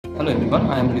Hello everyone,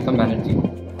 I am Ritam Banerjee.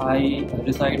 I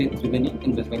reside in Triveni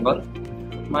in West Bengal.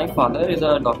 My father is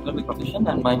a doctor by profession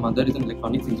and my mother is an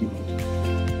electronics engineer.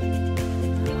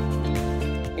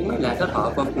 In my latter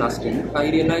half of class 10, I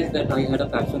realized that I had a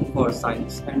passion for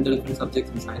science and the different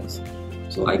subjects in science.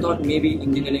 So I thought maybe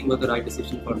engineering was the right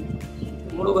decision for me.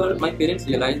 Moreover, my parents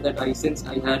realized that since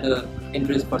I had an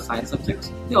interest for science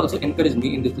subjects, they also encouraged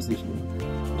me in this decision.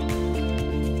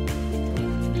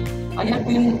 I had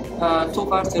been so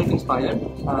far self-inspired.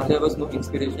 There was no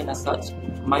inspiration as such.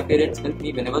 My parents helped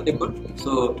me whenever they could.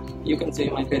 So you can say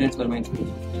my parents were my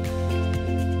inspiration.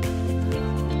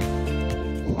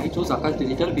 I chose Aakash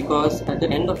Digital because at the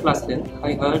end of class 10,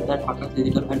 I heard that Aakash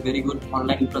Digital had very good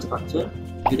online infrastructure,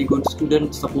 very good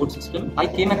student support system. I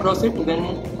came across it when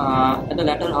at the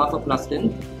latter half of class 10,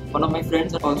 one of my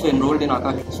friends also enrolled in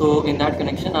Aakash. So in that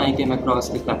connection, I came across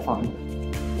this platform.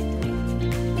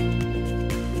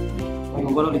 My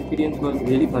overall experience was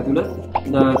really fabulous.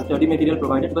 The study material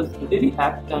provided was really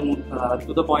apt and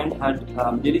to the point, had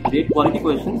really great quality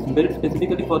questions built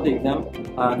specifically for the exam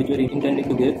which we were intending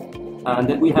to give. And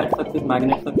then we had success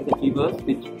magnets, success achievers,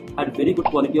 which had very good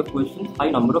quality of questions,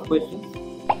 high number of questions.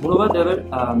 Moreover, there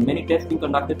were many tests being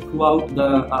conducted throughout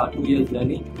the 2 years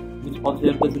journey, which also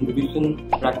helped us in revision,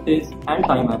 practice and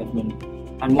time management.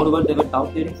 And moreover, there were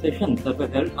doubt clearing sessions that were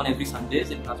held on every Sundays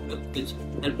in class 12, which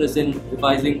helped us in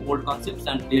revising old concepts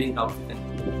and clearing doubts.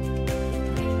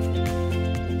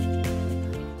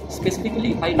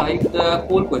 Specifically, I liked the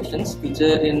poll questions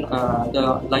featured in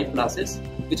the live classes,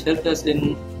 which helped us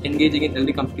in engaging in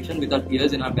healthy competition with our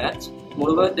peers in our batch.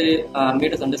 Moreover, they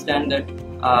made us understand that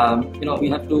we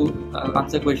have to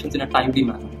answer questions in a timely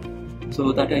manner.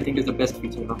 So that I think is the best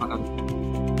feature of Aakash.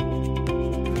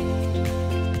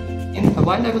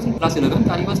 While I was in class 11,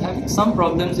 I was having some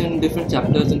problems in different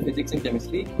chapters in physics and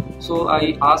chemistry. So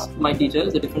I asked my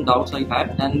teachers the different doubts I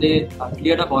had, and they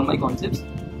cleared up all my concepts.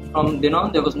 From then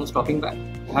on, there was no stopping back.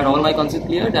 I had all my concepts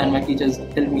cleared, and my teachers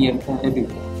helped me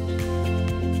everywhere.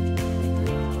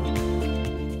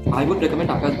 I would recommend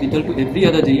Aakash Digital to every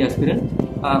other JEE aspirant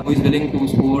who is willing to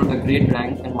score a great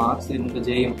rank and marks in the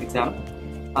JEE exam.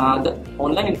 The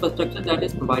online infrastructure that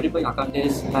is provided by Aakash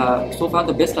is so far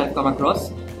the best I've come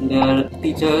across. Their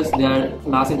teachers, their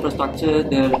class infrastructure,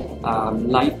 their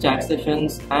live chat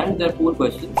sessions, and their poll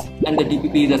questions, and the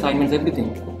DPPs, assignments, everything.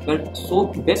 But so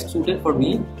best suited for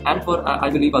me and for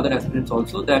I believe other aspirants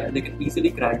also, that they can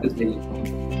easily crack this JEE.